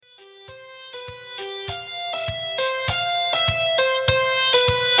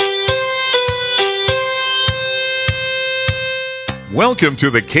Welcome to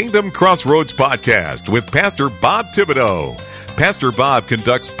the Kingdom Crossroads podcast with Pastor Bob Thibodeau. Pastor Bob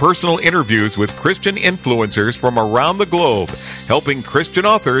conducts personal interviews with Christian influencers from around the globe, helping Christian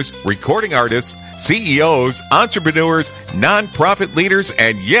authors, recording artists, CEOs, entrepreneurs, nonprofit leaders,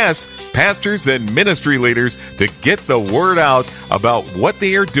 and yes, pastors and ministry leaders to get the word out about what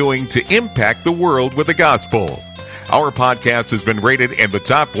they are doing to impact the world with the gospel. Our podcast has been rated in the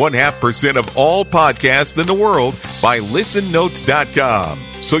top 0.5% of all podcasts in the world by listennotes.com,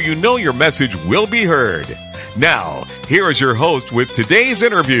 so you know your message will be heard. Now, here is your host with today's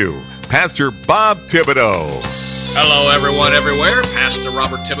interview, Pastor Bob Thibodeau. Hello, everyone, everywhere. Pastor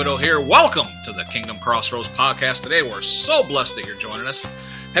Robert Thibodeau here. Welcome to the Kingdom Crossroads podcast today. We're so blessed that you're joining us.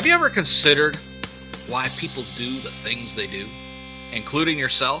 Have you ever considered why people do the things they do, including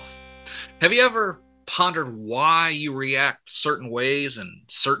yourself? Have you ever pondered why you react certain ways in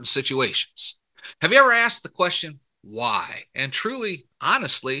certain situations? Have you ever asked the question, why? And truly,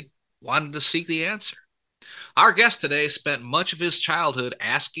 honestly, wanted to seek the answer? Our guest today spent much of his childhood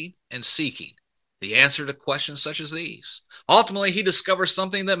asking and seeking the answer to questions such as these. Ultimately, he discovers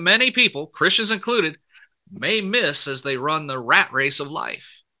something that many people, Christians included, may miss as they run the rat race of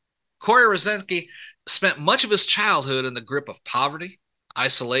life. Cory Rosenke spent much of his childhood in the grip of poverty,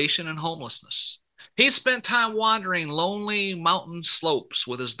 isolation, and homelessness. He spent time wandering lonely mountain slopes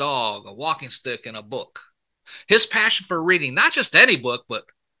with his dog, a walking stick, and a book. His passion for reading, not just any book, but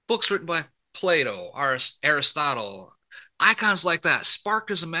books written by Plato, Aristotle, icons like that, sparked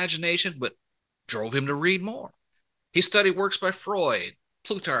his imagination, but drove him to read more. He studied works by Freud,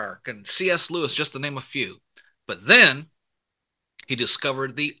 Plutarch, and C.S. Lewis, just to name a few. But then he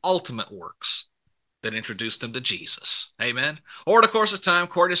discovered the ultimate works that introduced him to Jesus. Amen. Over the course of time,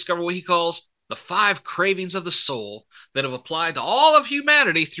 Cory discovered what he calls the 5 cravings of the soul that have applied to all of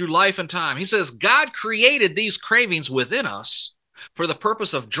humanity through life and time. He says God created these cravings within us for the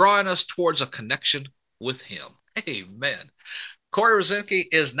purpose of drawing us towards a connection with him. Amen. Cory Rosenke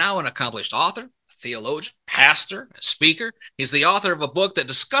is now an accomplished author, theologian, pastor, and speaker. He's the author of a book that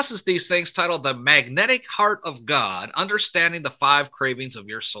discusses these things titled The Magnetic Heart of God, Understanding the 5 Cravings of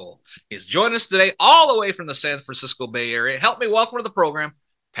Your Soul. He's joined us today all the way from the San Francisco Bay Area. Help me welcome to the program,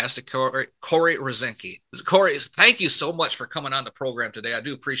 Pastor Cory Rosenke. Cory, thank you so much for coming on the program today. I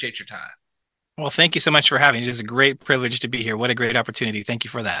do appreciate your time. Well, thank you so much for having me. It is a great privilege to be here. What a great opportunity. Thank you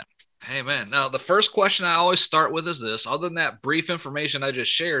for that. Amen. Now, the first question I always start with is this. Other than that brief information I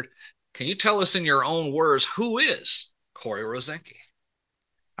just shared, can you tell us in your own words, who is Cory Rosenke?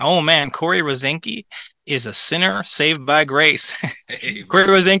 Oh, man. Cory Rosenke is a sinner saved by grace. Cory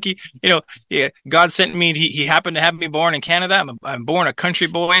Rosenke, God sent me. He happened to have me born in Canada. I'm born a country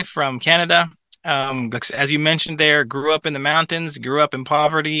boy from Canada. As you mentioned there, grew up in the mountains, grew up in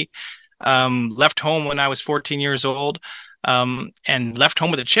poverty, left home when I was 14 years old, and left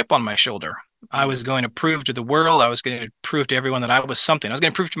home with a chip on my shoulder. I was going to prove to the world, I was going to prove to everyone that I was something. I was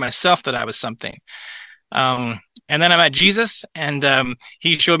going to prove to myself that I was something. And then I met Jesus, and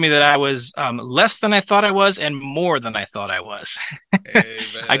he showed me that I was less than I thought I was and more than I thought I was.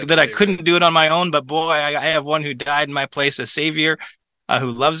 That I couldn't do it on my own, but boy, I have one who died in my place, a savior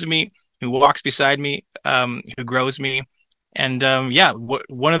who loves me, who walks beside me, who grows me. And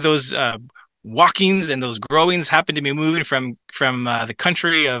one of those walkings and those growings happened to be moving from the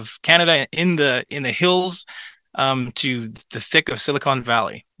country of Canada in the hills to the thick of Silicon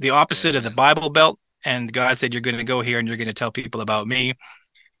Valley, the opposite of the Bible Belt. And God said, you're going to go here and you're going to tell people about me.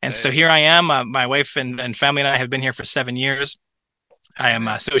 And so here I am. My wife and family and I have been here for 7 years. I am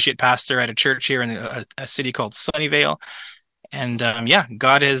associate pastor at a church here in a city called Sunnyvale. And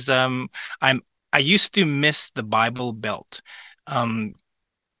God has, I used to miss the Bible Belt.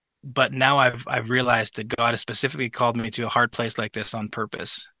 But now I've realized that God has specifically called me to a hard place like this on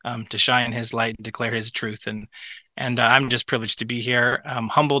purpose, to shine his light and declare his truth. And I'm just privileged to be here. I'm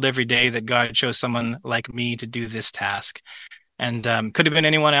humbled every day that God chose someone like me to do this task. And could have been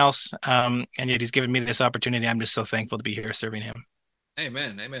anyone else. And yet he's given me this opportunity. I'm just so thankful to be here serving him.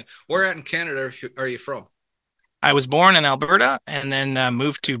 Amen. Amen. Where at in Canada are you from? I was born in Alberta and then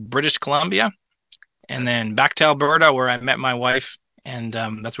moved to British Columbia and then back to Alberta where I met my wife. And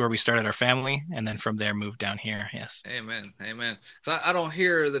that's where we started our family. And then from there, moved down here. Yes. Amen. Amen. So I don't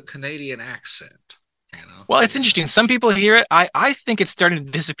hear the Canadian accent. Well, it's interesting. Some people hear it. I think it's starting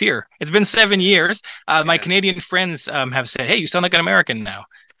to disappear. It's been 7 years. My Canadian friends have said, hey, you sound like an American now.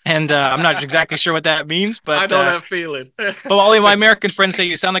 And I'm not exactly sure what that means, but I know that feeling. But all of my American friends say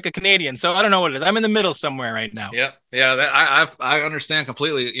you sound like a Canadian, so I don't know what it is. I'm in the middle somewhere right now. Yeah. I understand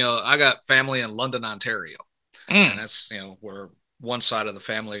completely. I got family in London, Ontario, and that's where one side of the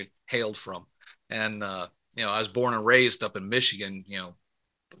family hailed from. And I was born and raised up in Michigan,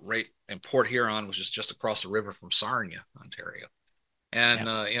 right in Port Huron, which is just across the river from Sarnia, Ontario. And,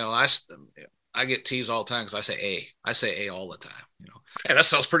 I get teased all the time because I say A. I say A all the time, Hey, that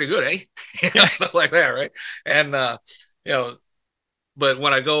sounds pretty good, eh? Stuff like that, right? And, but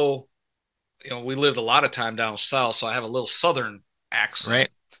when I go, we lived a lot of time down south, so I have a little southern accent. Right.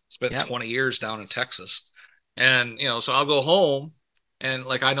 Spent 20 years down in Texas. And, so I'll go home and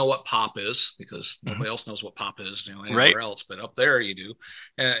like I know what pop is because nobody else knows what pop is, anywhere else, but up there you do.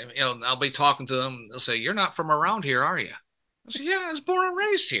 And, I'll be talking to them. They'll say, "You're not from around here, are you?" I say, "Yeah, I was born and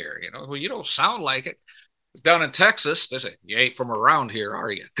raised here." Well, you don't sound like it. Down in Texas, they say, "You ain't from around here,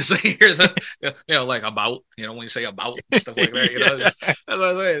 are you?" Because they hear like about, when you say about and stuff like that, that's what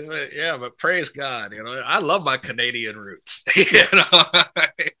I say. Yeah, but praise God, I love my Canadian roots.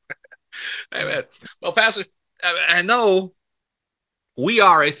 Amen. Well, Pastor, I know we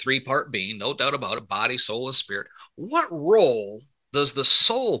are a three-part being, no doubt about it, body, soul, and spirit. What role does the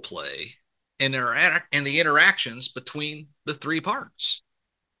soul play in the interactions between the three parts?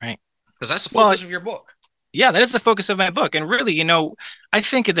 Right. Because that's the focus of your book. Yeah, that is the focus of my book. And really, I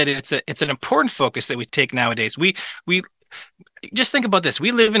think that it's an important focus that we take nowadays. We just think about this.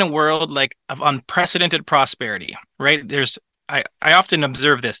 We live in a world like of unprecedented prosperity, right? I often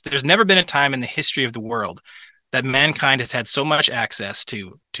observe this. There's never been a time in the history of the world that mankind has had so much access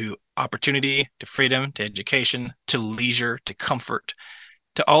to opportunity, to freedom, to education, to leisure, to comfort,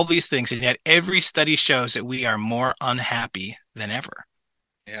 to all these things. And yet every study shows that we are more unhappy than ever.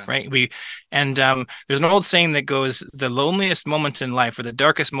 Yeah. Right. There's an old saying that goes, the loneliest moment in life or the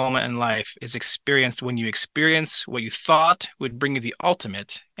darkest moment in life is experienced when you experience what you thought would bring you the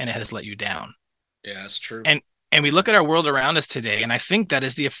ultimate and it has let you down. Yeah, that's true. And we look at our world around us today, and I think that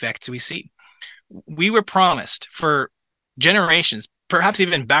is the effect we see. We were promised for generations, perhaps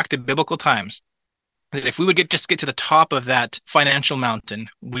even back to biblical times, that if we would just get to the top of that financial mountain,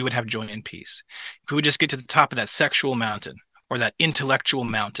 we would have joy and peace. If we would just get to the top of that sexual mountain or that intellectual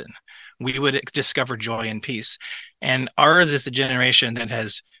mountain, we would discover joy and peace. And ours is the generation that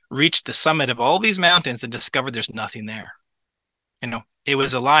has reached the summit of all these mountains and discovered there's nothing there. It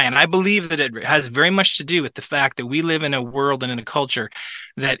was a lie. And I believe that it has very much to do with the fact that we live in a world and in a culture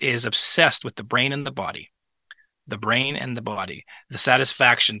that is obsessed with the brain and the body. The brain and the body, the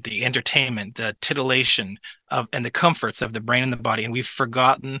satisfaction, the entertainment, the titillation and the comforts of the brain and the body. And we've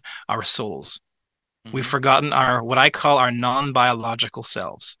forgotten our souls. We've forgotten what I call our non-biological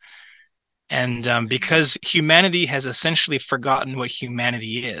selves. And because humanity has essentially forgotten what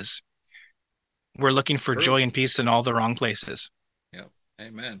humanity is, we're looking for joy and peace in all the wrong places. Yeah.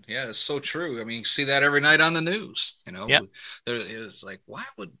 Amen. Yeah, it's so true. I mean, you see that every night on the news. Yep. There is like, why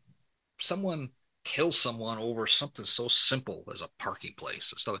would someone kill someone over something so simple as a parking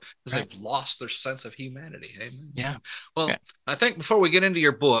place and stuff? Because they've lost their sense of humanity. Amen. Yeah. Well, I think before we get into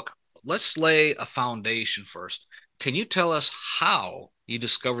your book, let's lay a foundation first. Can you tell us how you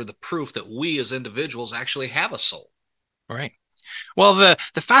discovered the proof that we as individuals actually have a soul? Right. Well, the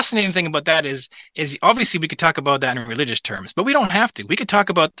fascinating thing about that is obviously we could talk about that in religious terms, but we don't have to. We could talk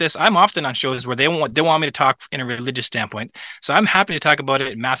about this. I'm often on shows where they want me to talk in a religious standpoint. So I'm happy to talk about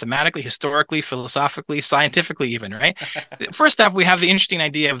it mathematically, historically, philosophically, scientifically even, right? First off, we have the interesting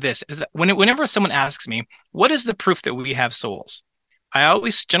idea of this, is that whenever someone asks me, what is the proof that we have souls? I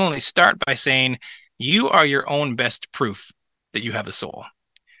always generally start by saying, you are your own best proof that you have a soul.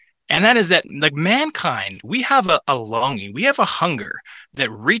 And that is that, like mankind, we have a longing, we have a hunger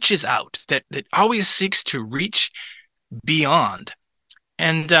that reaches out, that always seeks to reach beyond.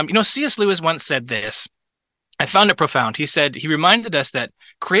 And, C.S. Lewis once said this. I found it profound. He reminded us that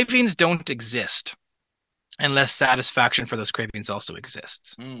cravings don't exist unless satisfaction for those cravings also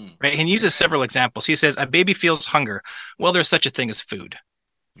exists. Right? And he uses several examples. He says, a baby feels hunger. Well, there's such a thing as food.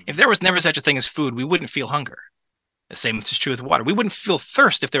 If there was never such a thing as food, we wouldn't feel hunger. The same is true with water. We wouldn't feel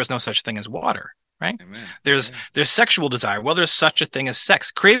thirst if there was no such thing as water, right? Amen. There's sexual desire. Well, there's such a thing as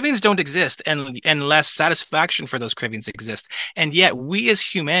sex. Cravings don't exist unless satisfaction for those cravings exists. And yet we as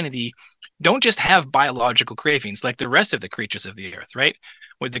humanity don't just have biological cravings like the rest of the creatures of the earth, right?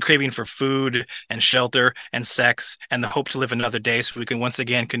 With the craving for food and shelter and sex and the hope to live another day so we can once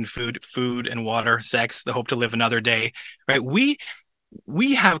again food and water, sex, the hope to live another day, right?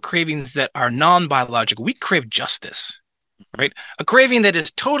 We have cravings that are non-biological. We crave justice, right? A craving that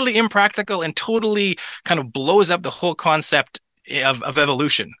is totally impractical and totally kind of blows up the whole concept of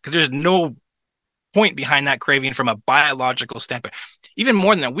evolution because there's no point behind that craving from a biological standpoint. Even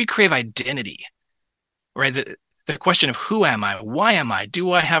more than that, we crave identity, right? the question of who am I? Why am I?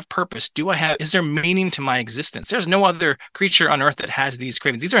 Do I have purpose? Is there meaning to my existence? There's no other creature on earth that has these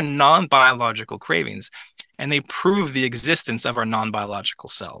cravings. These are non-biological cravings, and they prove the existence of our non-biological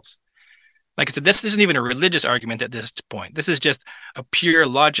selves. Like I said, this isn't even a religious argument at this point. This is just a pure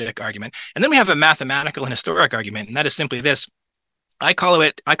logic argument. And then we have a mathematical and historic argument, and that is simply this. I call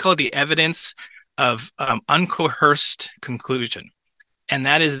it the evidence of uncoerced conclusion. And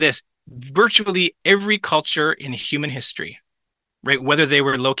that is this: virtually every culture in human history, right, whether they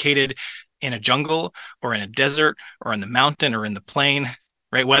were located in a jungle or in a desert or in the mountain or in the plain,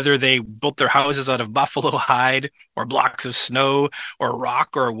 right, whether they built their houses out of buffalo hide or blocks of snow or rock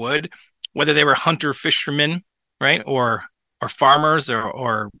or wood, whether they were hunter fishermen, right, or farmers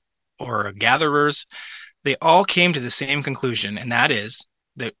or gatherers, they all came to the same conclusion, and that is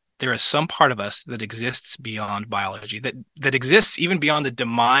that there is some part of us that exists beyond biology, that exists even beyond the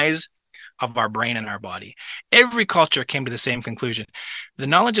demise of our brain and our body. Every culture came to the same conclusion. The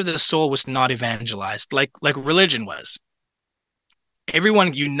knowledge of the soul was not evangelized like religion was.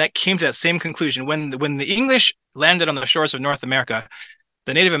 Everyone came to that same conclusion. When the English landed on the shores of North America,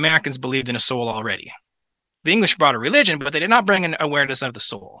 the Native Americans believed in a soul already. The English brought a religion, but they did not bring an awareness of the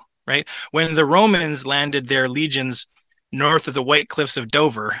soul, right? When the Romans landed their legions north of the White Cliffs of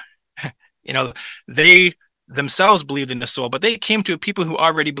Dover, they themselves believed in the soul, but they came to people who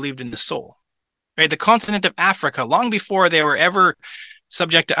already believed in the soul, right? The continent of Africa, long before they were ever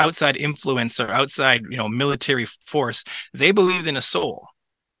subject to outside influence or outside, military force, they believed in a soul.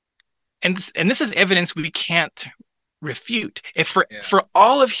 And this is evidence we can't refute. If for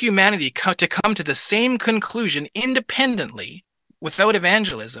all of humanity to come to the same conclusion independently without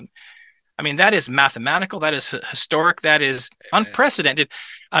evangelism, I mean, that is mathematical, that is historic, that is unprecedented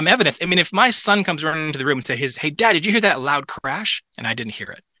evidence. I mean, if my son comes running into the room and says, "Hey, Dad, did you hear that loud crash?" And I didn't hear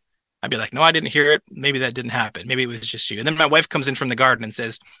it, I'd be like, "No, I didn't hear it. Maybe that didn't happen. Maybe it was just you." And then my wife comes in from the garden and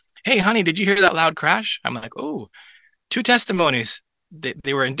says, "Hey, honey, did you hear that loud crash?" I'm like, "Oh, two testimonies.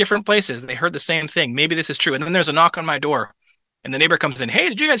 They were in different places. They heard the same thing. Maybe this is true." And then there's a knock on my door and the neighbor comes in. "Hey,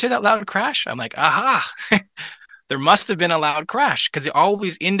 did you guys hear that loud crash?" I'm like, "Aha." There must have been a loud crash because all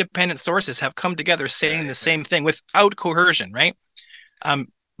these independent sources have come together saying the same thing without coercion, right?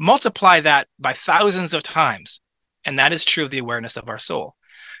 Multiply that by thousands of times, and that is true of the awareness of our soul.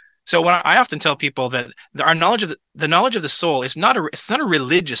 So when I often tell people that our knowledge of the knowledge of the soul is it's not a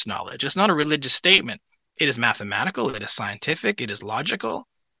religious knowledge. It's not a religious statement. It is mathematical. It is scientific. It is logical.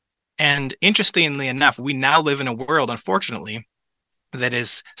 And interestingly enough, we now live in a world, unfortunately, that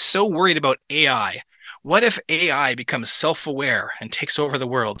is so worried about AI. What if AI becomes self-aware and takes over the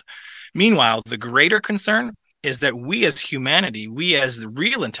world? Meanwhile, the greater concern is that we as humanity, we as the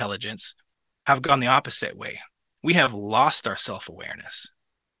real intelligence, have gone the opposite way. We have lost our self-awareness.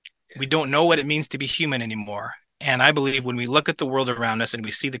 We don't know what it means to be human anymore. And I believe when we look at the world around us and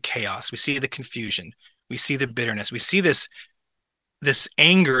we see the chaos, we see the confusion, we see the bitterness, we see this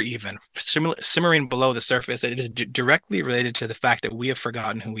anger even simmering below the surface, it is directly related to the fact that we have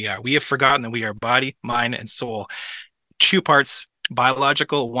forgotten who we are. We have forgotten that we are body, mind, and soul. 2 parts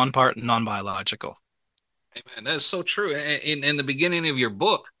biological, 1 part non-biological. Amen. That is so true. In the beginning of your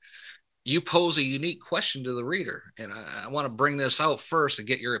book, you pose a unique question to the reader. And I want to bring this out first and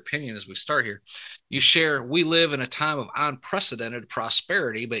get your opinion as we start here. You share, we live in a time of unprecedented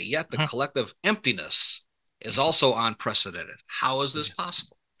prosperity, but yet the collective emptiness is also unprecedented. How is this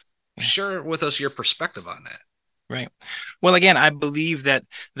possible? Share with us your perspective on that. Right. Well, again, I believe that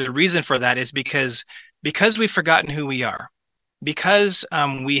the reason for that is because we've forgotten who we are, because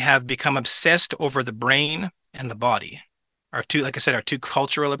we have become obsessed over the brain and the body. Our two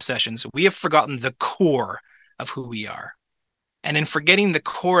cultural obsessions. We have forgotten the core of who we are. And in forgetting the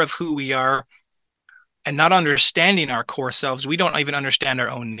core of who we are and not understanding our core selves, we don't even understand our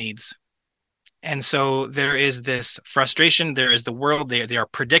own needs. And so there is this frustration. There is the world. They are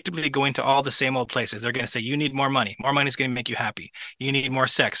predictably going to all the same old places. They're going to say, you need more money. More money is going to make you happy. You need more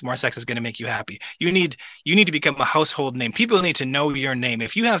sex. More sex is going to make you happy. You need to become a household name. People need to know your name.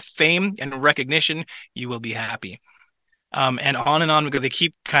 If you have fame and recognition, you will be happy. And on because they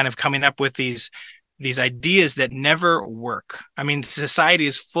keep kind of coming up with these ideas that never work. I mean, society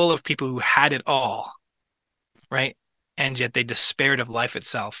is full of people who had it all, right? And yet they despaired of life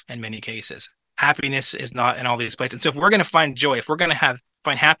itself in many cases. Happiness is not in all these places. So if we're going to find joy, if we're going to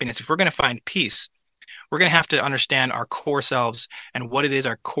find happiness, if we're going to find peace, we're going to have to understand our core selves and what it is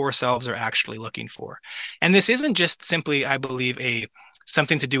our core selves are actually looking for. And this isn't just simply, I believe,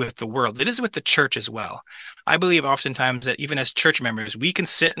 something to do with the world. It is with the church as well. I believe oftentimes that even as church members, we can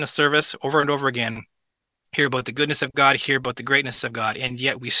sit in a service over and over again hear about the goodness of God, hear about the greatness of God, and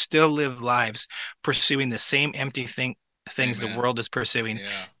yet we still live lives pursuing the same empty things the Amen. world is pursuing.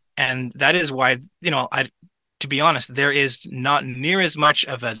 Yeah. And that is why, to be honest, there is not near as much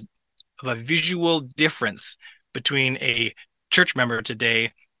of a visual difference between a church member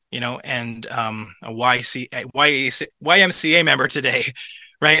today, and a YMCA member today,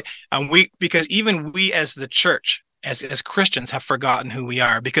 right? Because even we as the church, as Christians, have forgotten who we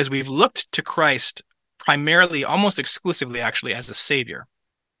are because we've looked to Christ primarily, almost exclusively, actually, as a savior,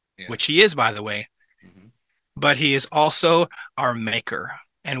 which he is, by the way, but he is also our maker.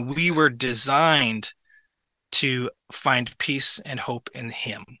 And we were designed to find peace and hope in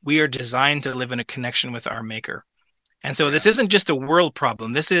him. We are designed to live in a connection with our maker. And so this isn't just a world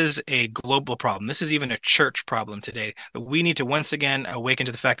problem. This is a global problem. This is even a church problem today. But we need to once again awaken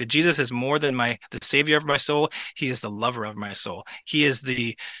to the fact that Jesus is more than the savior of my soul. He is the lover of my soul. He is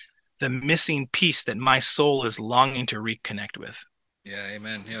the missing piece that my soul is longing to reconnect with. Yeah,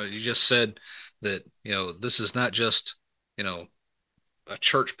 amen. You just said that, this is not just, a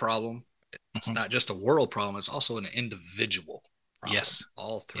church problem. It's not just a world problem. It's also an individual problem. Yes.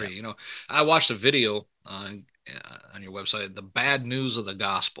 All three. Yeah. I watched a video on your website, The Bad News of the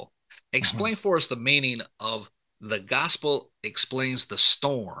Gospel. Explain for us the meaning of the gospel explains the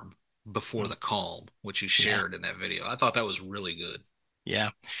storm before the calm, which you shared in that video. I thought that was really good.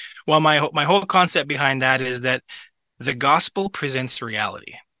 Yeah. Well, my whole concept behind that is that the gospel presents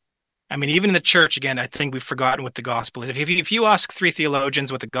reality. I mean, even in the church, again, I think we've forgotten what the gospel is. If you ask three theologians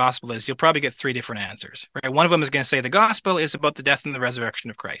what the gospel is, you'll probably get three different answers, right? One of them is going to say the gospel is about the death and the resurrection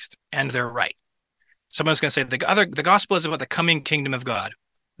of Christ, and they're right. Someone's going to say the gospel is about the coming kingdom of God.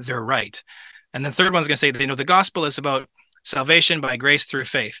 They're right. And the third one's going to say, the gospel is about salvation by grace through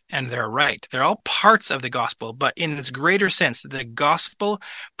faith, and they're right. They're all parts of the gospel, but in its greater sense, the gospel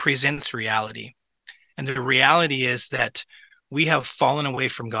presents reality. And the reality is that we have fallen away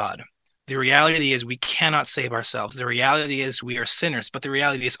from God. The reality is we cannot save ourselves. The reality is we are sinners, but the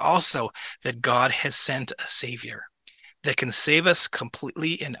reality is also that God has sent a savior that can save us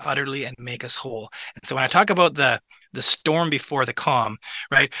completely and utterly and make us whole. And so when I talk about the storm before the calm,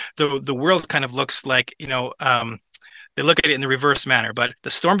 right, the world kind of looks like, they look at it in the reverse manner, but the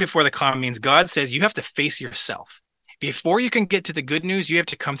storm before the calm means God says you have to face yourself. Before you can get to the good news, you have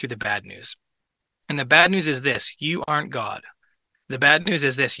to come through the bad news. And the bad news is this: you aren't God. The bad news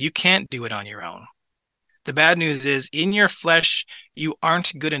is this: you can't do it on your own. The bad news is in your flesh, you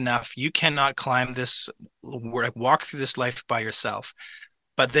aren't good enough. You cannot walk through this life by yourself.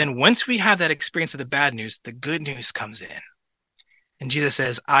 But then once we have that experience of the bad news, the good news comes in. And Jesus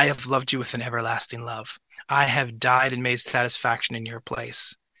says, I have loved you with an everlasting love. I have died and made satisfaction in your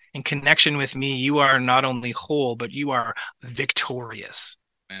place. In connection with me, you are not only whole, but you are victorious.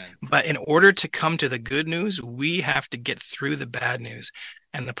 But in order to come to the good news, we have to get through the bad news.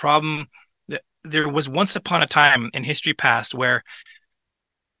 And the problem, there was once upon a time in history past where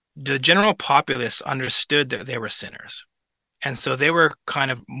the general populace understood that they were sinners. And so they were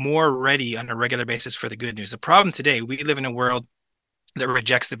kind of more ready on a regular basis for the good news. The problem today, we live in a world that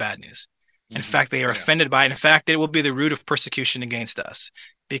rejects the bad news. In fact, they are offended by it. In fact, it will be the root of persecution against us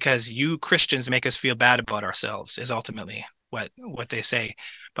because you Christians make us feel bad about ourselves is ultimately what they say.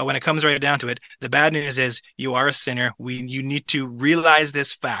 But when it comes right down to it, the bad news is you are a sinner. You need to realize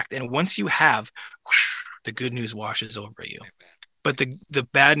this fact. And once you have, the good news washes over you. But the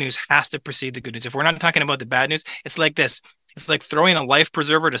bad news has to precede the good news. If we're not talking about the bad news, it's like this. It's like throwing a life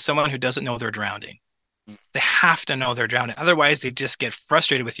preserver to someone who doesn't know they're drowning. They have to know they're drowning. Otherwise, they just get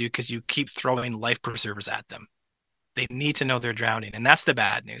frustrated with you because you keep throwing life preservers at them. They need to know they're drowning. And that's the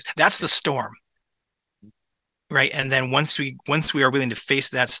bad news. That's the storm. Right. And then once we are willing to face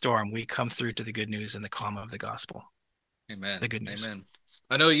that storm, we come through to the good news and the calm of the gospel. Amen. The good news. Amen.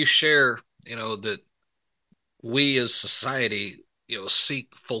 I know you share, that we as society, seek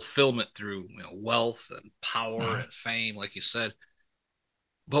fulfillment through wealth and power and fame, like you said.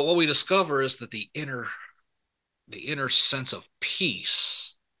 But what we discover is that the inner sense of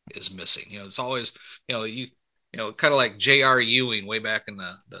peace is missing. It's always, kind of like J.R. Ewing way back in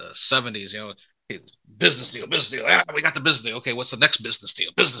the 70s, business deal. Yeah, we got the business deal. Okay, what's the next business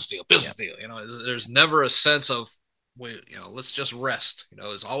deal? Business deal. There's never a sense of, let's just rest.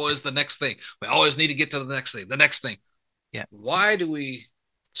 It's always the next thing. We always need to get to the next thing. Yeah. Why do we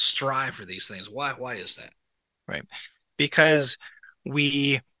strive for these things? Why is that? Right. Because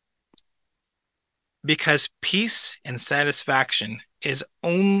peace and satisfaction is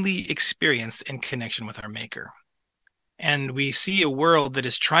only experienced in connection with our Maker. And we see a world that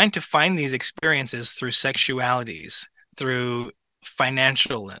is trying to find these experiences through sexualities, through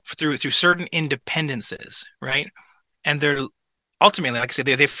financial through certain independences, right? And they're ultimately, like I said,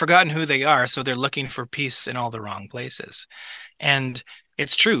 they've forgotten who they are, so they're looking for peace in all the wrong places. And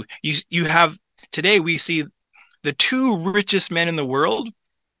it's true. You have today we see the two richest men in the world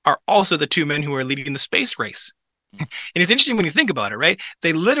are also the two men who are leading the space race. And it's interesting when you think about it, right?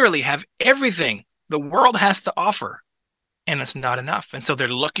 They literally have everything the world has to offer, and it's not enough. And so they're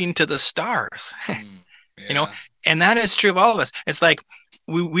looking to the stars, you know, Yeah. and that is true of all of us. It's like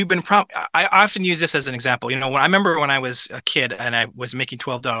we've been I often use this as an example. When I remember when I was a kid and I was making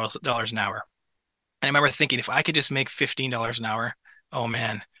 $12 an hour, and I remember thinking if I could just make $15 an hour, oh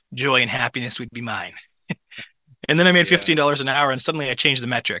man, joy and happiness would be mine. And then I made Yeah. $15 an hour and suddenly I changed the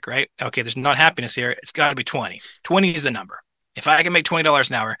metric, right? Okay, there's not happiness here. It's got to be 20. 20 is the number. If I can make $20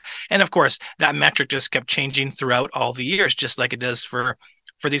 an hour. And of course, that metric just kept changing throughout all the years, just like it does for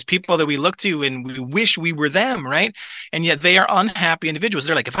these people that we look to and we wish we were them, right? And yet they are unhappy individuals.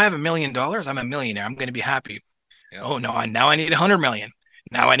 They're like, if I have $1 million, I'm a millionaire. I'm going to be happy. Yep. Oh no, now I need 100 million.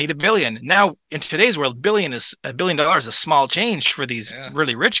 Now I need a billion. Now in today's world, $1 billion is a small change for these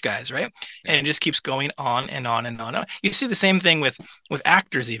really rich guys, right? And it just keeps going on and on and on. You see the same thing with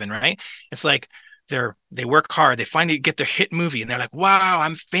actors, even, right? It's like they work hard, they finally get their hit movie, and they're like, "Wow,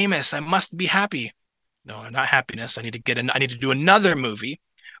 I'm famous. I must be happy." No, not happiness. I need to do another movie.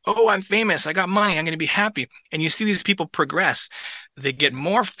 Oh, I'm famous. I got money. I'm going to be happy. And you see these people progress. They get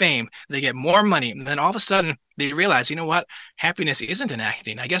more fame. They get more money. And then all of a sudden they realize, you know what? Happiness isn't in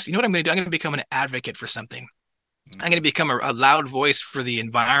acting. I guess, you know what I'm going to do? I'm going to become an advocate for something. I'm going to become a loud voice for the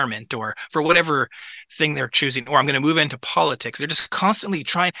environment or for whatever thing they're choosing, or I'm going to move into politics. They're just constantly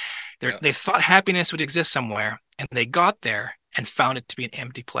trying. They thought happiness would exist somewhere, and they got there and found it to be an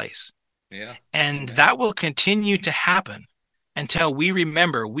empty place. Yeah. And that will continue to happen until we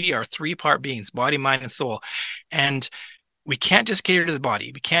remember we are three-part beings, body, mind, and soul. And we can't just cater to the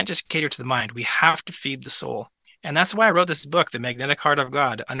body. We can't just cater to the mind. We have to feed the soul. And that's why I wrote this book, The Magnetic Heart of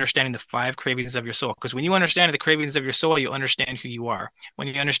God, Understanding the 5 Cravings of Your Soul. Because when you understand the cravings of your soul, you understand who you are. When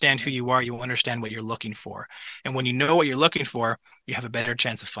you understand who you are, you understand what you're looking for. And when you know what you're looking for, you have a better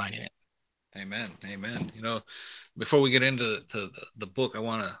chance of finding it. Amen. Amen. Before we get into the book, I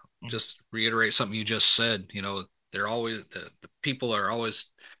want to just reiterate something you just said. They're always the people are always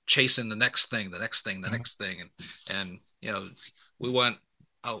chasing the next thing, the next thing, the next thing. And we went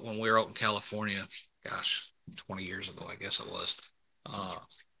out when we were out in California, gosh, 20 years ago, I guess it was,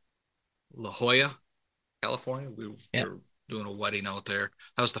 La Jolla, California. We were doing a wedding out there.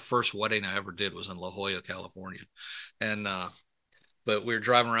 That was the first wedding I ever did, was in La Jolla, California. And but we were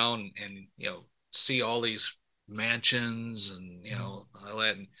driving around and see all these mansions and all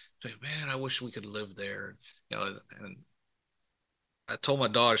that, and say, man, I wish we could live there. And I told my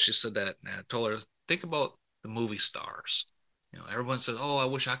daughter, she said that, and I told her, think about the movie stars. Everyone says, oh, I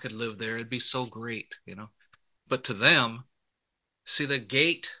wish I could live there. It'd be so great, But to them, see, the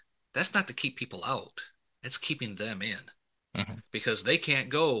gate, that's not to keep people out. It's keeping them in. Because they can't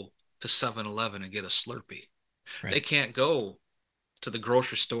go to 7-Eleven and get a Slurpee. Right. They can't go to the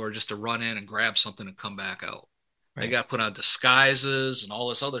grocery store just to run in and grab something and come back out. Right. They got to put on disguises and all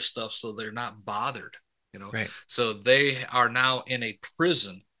this other stuff so they're not bothered, Right. So they are now in a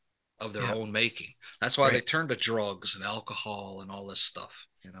prison of their own making. That's why they turn to drugs and alcohol and all this stuff,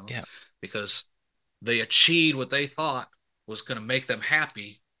 because they achieved what they thought was going to make them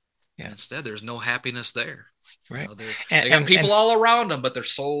happy. And instead, there's no happiness there. Right. They got people all around them, but they're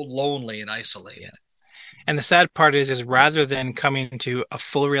so lonely and isolated. Yeah. And the sad part is rather than coming to a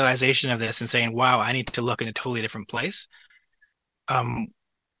full realization of this and saying, wow, I need to look in a totally different place,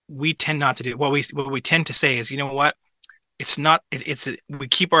 we tend not to do. What we tend to say is, you know what? It's not, we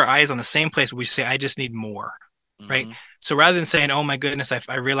keep our eyes on the same place. We say, I just need more, right? So rather than saying, oh my goodness,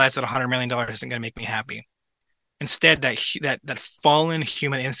 I realized that $100 million isn't going to make me happy. Instead, that fallen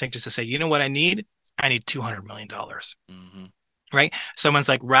human instinct is to say, you know what I need? I need $200 million, right? Someone's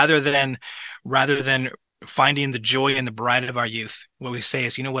like, rather than finding the joy in the bride of our youth, what we say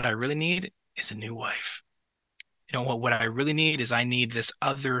is, you know what I really need is a new wife. What I really need is I need this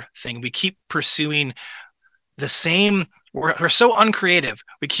other thing. We keep pursuing the same. We're so uncreative.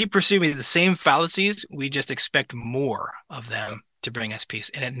 We keep pursuing the same fallacies. We just expect more of them to bring us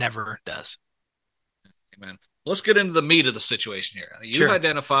peace, and it never does. Amen. Let's get into the meat of the situation here. You've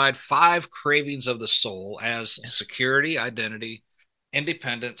identified 5 cravings of the soul as security, identity,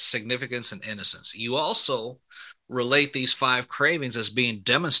 independence, significance, and innocence. You also relate these 5 cravings as being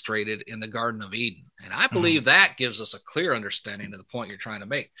demonstrated in the Garden of Eden. And I believe that gives us a clear understanding of the point you're trying to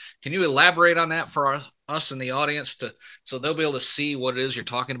make. Can you elaborate on that for us in the audience so they'll be able to see what it is you're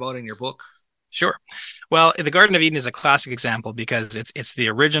talking about in your book? Sure. Well, the Garden of Eden is a classic example because it's the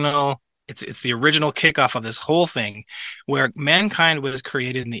original. It's the original kickoff of this whole thing, where mankind was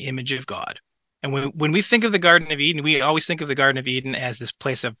created in the image of God. And when we think of the Garden of Eden, we always think of the Garden of Eden as this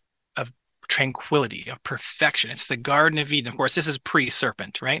place of tranquility, of perfection. It's the Garden of Eden. Of course, this is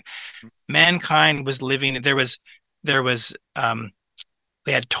pre-serpent, right? Mankind was living.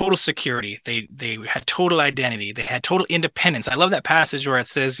 They had total security. They had total identity. They had total independence. I love that passage where it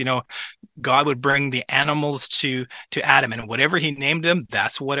says, God would bring the animals to Adam, and whatever he named them,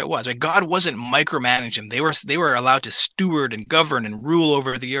 that's what it was. Right? God wasn't micromanaging them. They were allowed to steward and govern and rule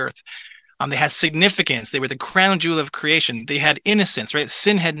over the earth. They had significance. They were the crown jewel of creation. They had innocence, right?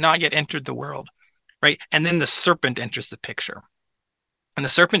 Sin had not yet entered the world, right? And then the serpent enters the picture. And the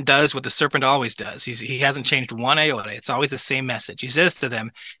serpent does what the serpent always does. He hasn't changed one iota. It's always the same message. He says to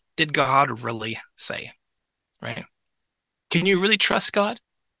them, did God really say? Right? Can you really trust God?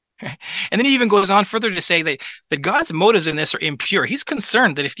 And then he even goes on further to say that God's motives in this are impure. He's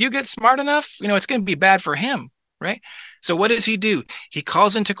concerned that if you get smart enough, it's going to be bad for him, right? So what does he do? He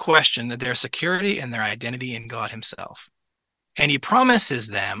calls into question their security and their identity in God himself. And he promises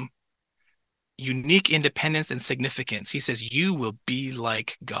them unique independence and significance. He says, you will be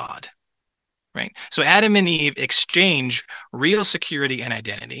like God, right? So Adam and Eve exchange real security and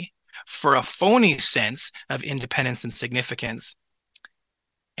identity for a phony sense of independence and significance.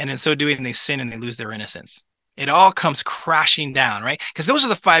 And in so doing, they sin and they lose their innocence. It all comes crashing down, right? Because those are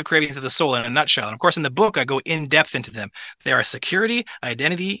the 5 cravings of the soul in a nutshell. And of course, in the book, I go in depth into them. They are security,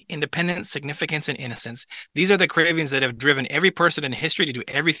 identity, independence, significance, and innocence. These are the cravings that have driven every person in history to do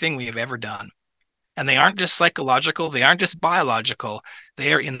everything we have ever done. And they aren't just psychological. They aren't just biological.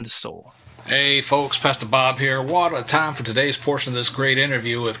 They are in the soul. Hey folks, Pastor Bob here. What a time for today's portion of this great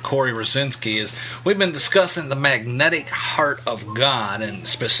interview with Cory Rosenke. Is we've been discussing the magnetic heart of God, and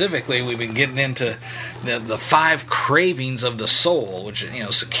specifically we've been getting into the 5 cravings of the soul, which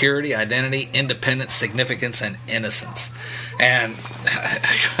security, identity, independence, significance, and innocence. And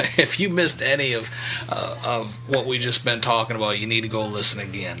if you missed any of what we just been talking about, you need to go listen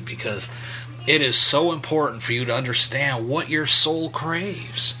again, because it is so important for you to understand what your soul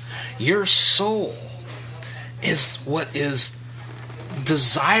craves. Your soul is what is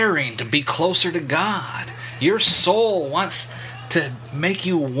desiring to be closer to God. Your soul wants to make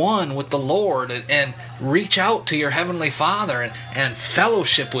you one with the Lord and reach out to your Heavenly Father and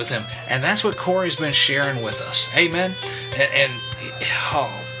fellowship with Him. And that's what Cory's been sharing with us. Amen. And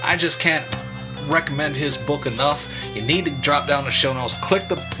I just can't recommend his book enough. You need to drop down the show notes, click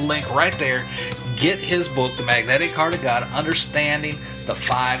the link right there, get his book, The Magnetic Heart of God, Understanding the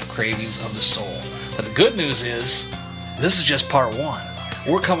 5 Cravings of the Soul. But the good news is, this is just part 1.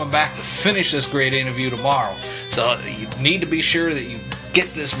 We're coming back to finish this great interview tomorrow. So you need to be sure that you get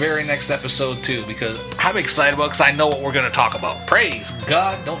this very next episode too, because I'm excited about it, because I know what we're going to talk about. Praise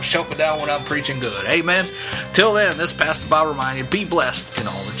God. Don't shut me down when I'm preaching good. Amen. Till then, this Pastor Bob reminding you, be blessed in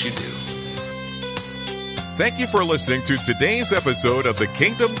all that you do. Thank you for listening to today's episode of the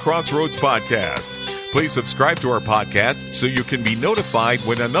Kingdom Crossroads Podcast. Please subscribe to our podcast so you can be notified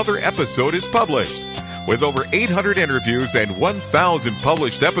when another episode is published. With over 800 interviews and 1,000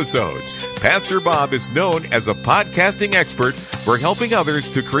 published episodes, Pastor Bob is known as a podcasting expert for helping others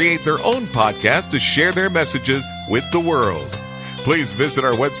to create their own podcast to share their messages with the world. Please visit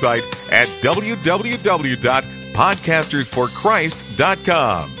our website at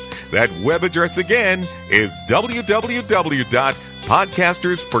www.podcastersforchrist.com. That web address again is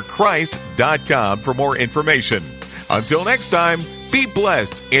www.podcastersforchrist.com for more information. Until next time, be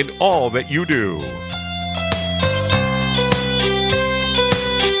blessed in all that you do.